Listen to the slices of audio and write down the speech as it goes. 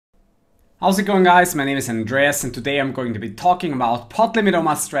How's it going, guys? My name is Andreas and today I'm going to be talking about pot limit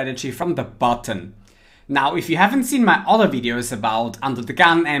OMA strategy from the button. Now, if you haven't seen my other videos about under the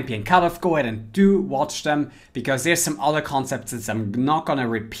gun, MP and cutoff, go ahead and do watch them because there's some other concepts that I'm not gonna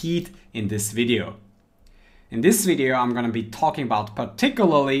repeat in this video. In this video, I'm gonna be talking about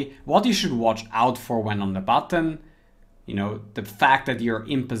particularly what you should watch out for when on the button, you know, the fact that you're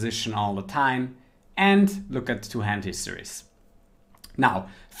in position all the time, and look at two hand histories. Now,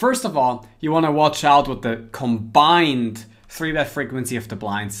 first of all, you want to watch out what the combined 3-bet frequency of the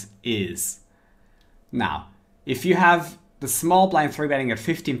blinds is. Now, if you have the small blind 3-betting at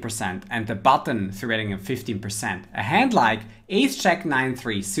 15% and the button 3-betting at 15%, a hand like Ace-Jack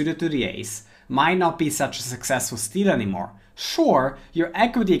 9-3 suited to the ace might not be such a successful steal anymore. Sure, your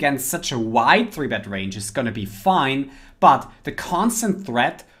equity against such a wide 3-bet range is going to be fine, but the constant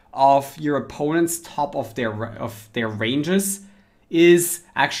threat of your opponent's top of their ranges is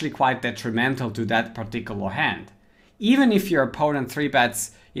actually quite detrimental to that particular hand. Even if your opponent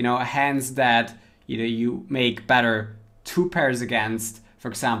 3-bets, hands that you make better 2 pairs against, for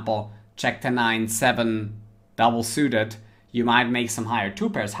example, Jack 10 9 7 double suited, you might make some higher 2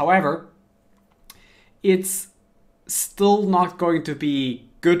 pairs. However, it's still not going to be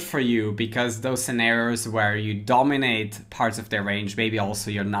good for you because those scenarios where you dominate parts of their range, maybe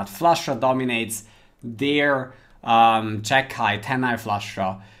also your nut flush draw dominates their Jack high 10 high flush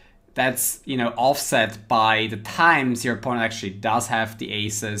draw, that's offset by the times your opponent actually does have the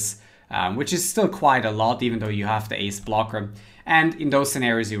aces, which is still quite a lot even though you have the ace blocker, and in those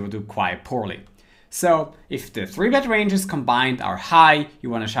scenarios you will do quite poorly. So if the 3-bet ranges combined are high,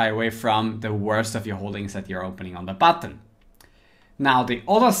 you want to shy away from the worst of your holdings that you're opening on the button. Now, the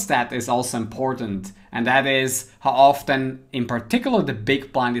other stat is also important, and that is how often, in particular, the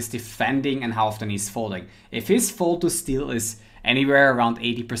big blind is defending and how often he's folding. If his fold to steal is anywhere around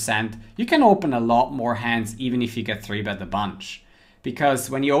 80%, you can open a lot more hands even if you get 3-bet a bunch.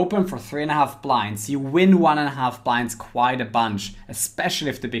 Because when you open for 3.5 blinds, you win 1.5 blinds quite a bunch, especially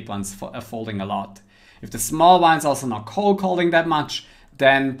if the big blind's folding a lot. If the small blind's also not cold calling that much,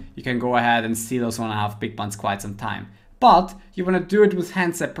 then you can go ahead and steal those 1.5 big blinds quite some time. But you want to do it with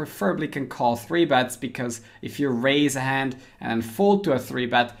hands that preferably can call 3-bets, because if you raise a hand and then fold to a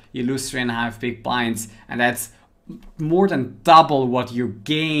 3-bet, you lose 3.5 big blinds, and that's more than double what you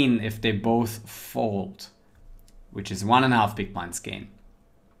gain if they both fold, which is 1.5 big blinds gain.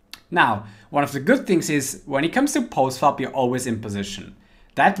 Now, one of the good things is when it comes to post-flop, you're always in position.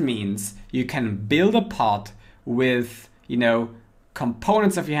 That means you can build a pot with,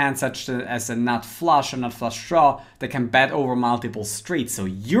 components of your hand such as a nut flush or nut flush draw that can bet over multiple streets. So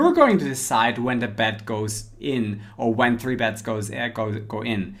you're going to decide when the bet goes in or when 3-bets go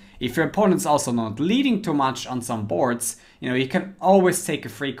in. If your opponent's also not leading too much on some boards, you can always take a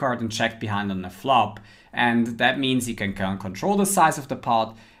free card and check behind on the flop. And that means you can control the size of the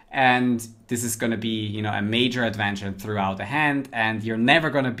pot, and this is going to be a major advantage throughout the hand, and you're never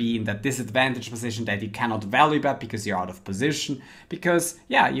going to be in that disadvantaged position that you cannot value bet because you're out of position, because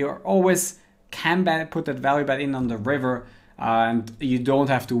you always can put that value bet in on the river, and you don't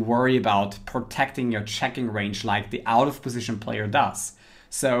have to worry about protecting your checking range like the out of position player does.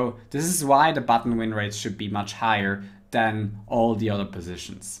 So this is why the button win rates should be much higher than all the other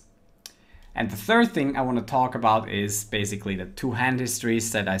positions. And the third thing I want to talk about is basically the two hand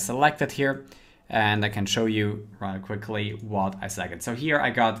histories that I selected here. And I can show you rather quickly what I selected. So here I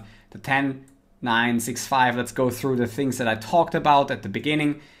got the 10, 9, 6, 5. Let's go through the things that I talked about at the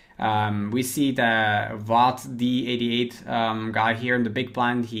beginning. We see the Watt D88 guy here in the big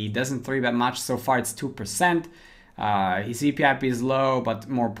blind. He doesn't 3-bet much. So far it's 2%. His VPIP is low, but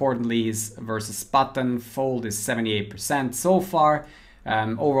more importantly, his versus button fold is 78% so far.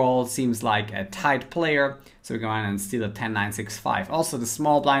 Overall, it seems like a tight player, so we go on and steal a 10, 9, 6, 5. Also, the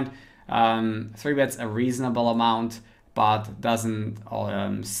small blind 3-bets a reasonable amount, but doesn't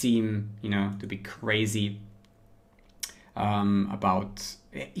seem, to be crazy about.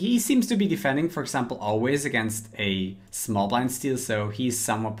 He seems to be defending, for example, always against a small blind steal, so he's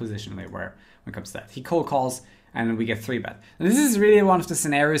somewhat positionally where when it comes to that. He cold calls, and we get 3-bet. And this is really one of the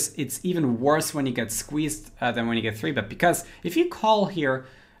scenarios. It's even worse when you get squeezed than when you get 3-bet, because if you call here,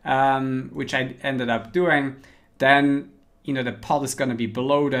 which I ended up doing, then the pot is going to be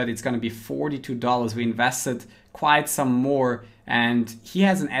below that. It's going to be $42. We invested quite some more, and he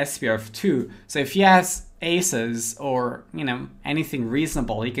has an SPR of 2. So if he has aces or anything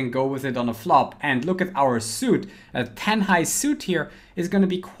reasonable, he can go with it on a flop. And look at our suit. A 10 high suit here is going to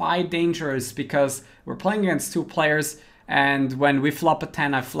be quite dangerous because we're playing against two players, and when we flop a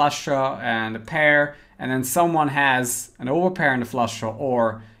 10 high flush draw and a pair and then someone has an overpair and a flush draw,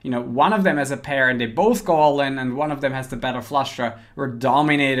 or one of them has a pair and they both go all in, and one of them has the better flush draw, we're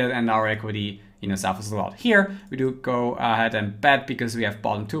dominated and our equity suffers a lot. Here we do go ahead and bet because we have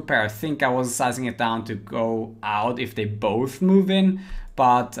bottom two pair. I think I was sizing it down to go out if they both move in,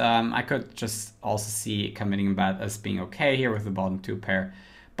 but I could just also see committing bet as being okay here with the bottom two pair.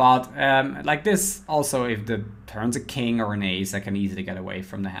 But like this, also if the turn's a king or an ace, I can easily get away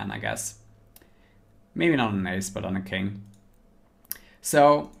from the hand, I guess. Maybe not an ace, but on a king.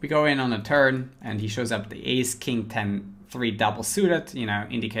 So we go in on a turn and he shows up the ace, king, 10, 3 double suited,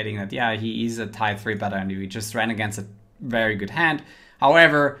 indicating that, yeah, he is a tight 3-better and we just ran against a very good hand.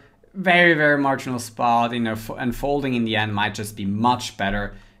 However, very, very marginal spot, and folding in the end might just be much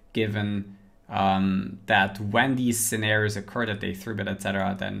better given that when these scenarios occur that they 3-bet,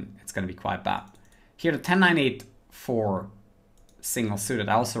 etc., then it's going to be quite bad. Here, the 10, 9, 8, 4 single suited,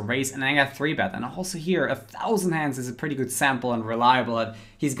 I also raise and I got 3-bet. And also here, 1,000 hands is a pretty good sample and reliable that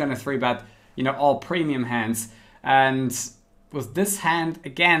he's going to 3-bet, all premium hands. And with this hand,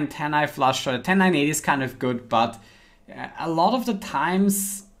 again, 10-eye flush draw, 10-9-8 is kind of good, but a lot of the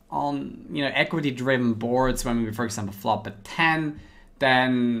times on, equity-driven boards, when we, for example, flop at 10,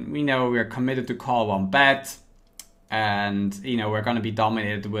 then we know we're committed to call one bet, and, we're going to be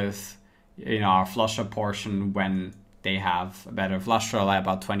dominated with, our flush draw portion when they have a better flush draw, like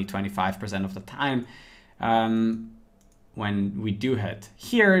about 20-25% of the time. When we do hit.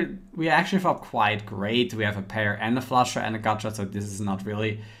 Here, we actually felt quite great. We have a pair and a flush draw and a gut shot, so this is not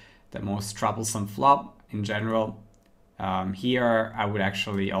really the most troublesome flop in general. Here, I would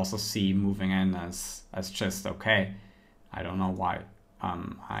actually also see moving in as just okay. I don't know why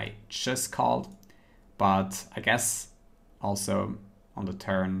I just called, but I guess also on the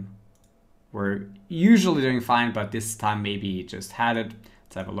turn, we're usually doing fine, but this time maybe he just had it.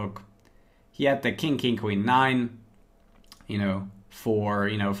 Let's have a look. He had the king, king, queen, 9. For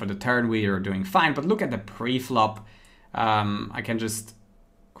the turn we are doing fine, but look at the pre-flop. I can just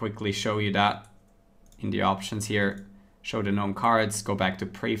quickly show you that in the options here. Show the known cards, go back to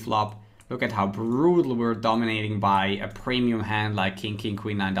pre-flop. Look at how brutal we're dominating by a premium hand like king, king,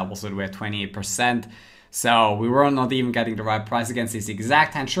 queen, 9 double suited. We're at 28%. So we were not even getting the right price against this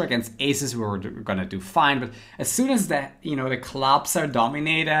exact hand. Sure, against aces we were gonna do fine, but as soon as the clubs are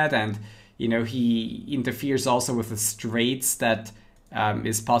dominated and he interferes also with the straights that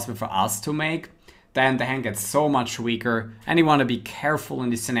is possible for us to make, then the hand gets so much weaker. And you want to be careful in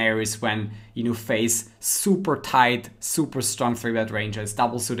these scenarios when you face super tight, super strong 3-bet ranges,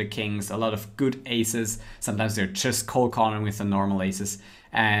 double suited kings, a lot of good aces. Sometimes they're just cold calling with the normal aces.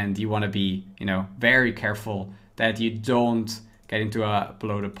 And you want to be, very careful that you don't get into a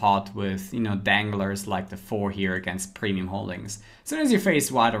below the pot with, danglers like the 4 here against premium holdings. As soon as you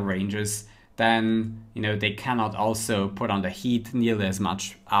face wider ranges, then, they cannot also put on the heat nearly as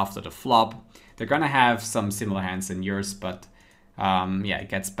much after the flop. They're gonna have some similar hands than yours, but yeah, it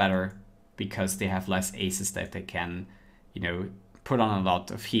gets better because they have less aces that they can, put on a lot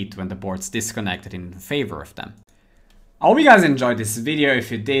of heat when the board's disconnected in favor of them. I hope you guys enjoyed this video.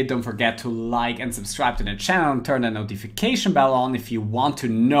 If you did, don't forget to like and subscribe to the channel and turn the notification bell on if you want to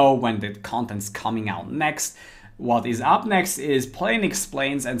know when the content's coming out next. What is up next is Play and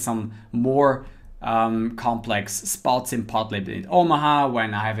Explains and some more complex spots in Pot Limit in Omaha.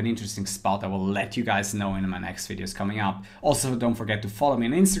 When I have an interesting spot, I will let you guys know in my next videos coming up. Also, don't forget to follow me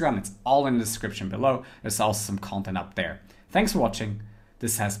on Instagram. It's all in the description below. There's also some content up there. Thanks for watching.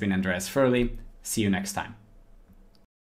 This has been Andreas Furley. See you next time.